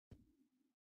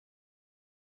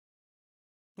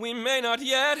We may not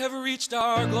yet have reached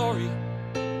our glory,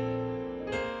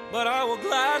 but I will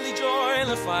gladly join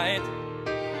the fight.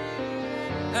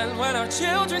 And when our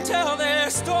children tell their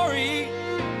story,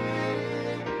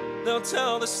 they'll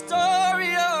tell the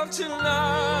story of tonight.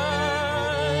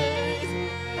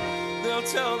 They'll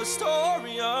tell the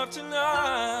story of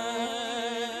tonight.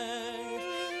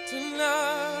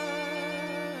 Tonight.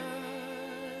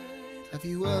 Have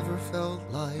you ever felt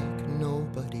like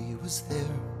nobody was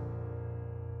there?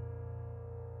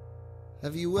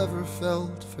 Have you ever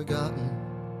felt forgotten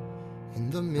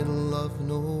in the middle of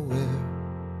nowhere?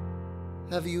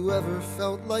 Have you ever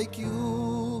felt like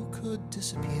you could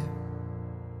disappear?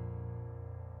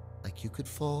 Like you could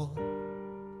fall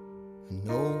and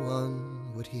no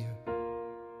one would hear?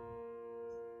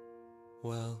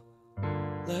 Well,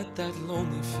 let that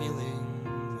lonely feeling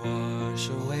wash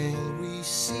away. All we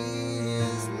see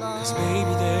is light. 'Cause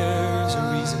maybe there's a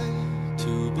reason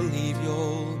to believe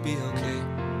you'll be okay.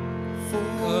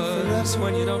 'Cause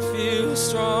when you don't feel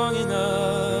strong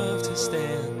enough to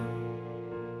stand,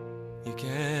 you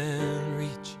can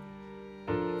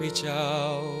reach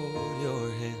out your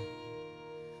hand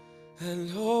and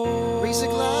hold. Raise a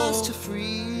glass to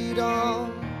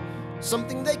freedom,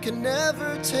 something they can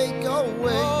never take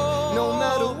away. No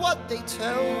matter what they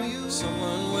tell you,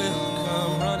 someone will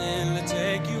come running to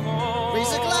take you home.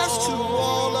 Raise a glass to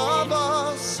all of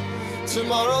us.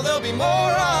 Tomorrow there'll be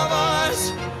more of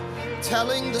us,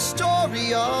 telling the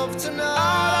story of tonight.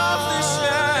 Out of the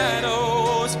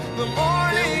shadows, the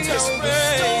morning is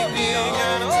breaking,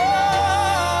 and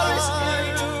all is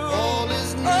new. All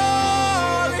is new.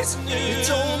 All is new. It's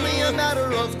only a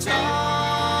matter of time.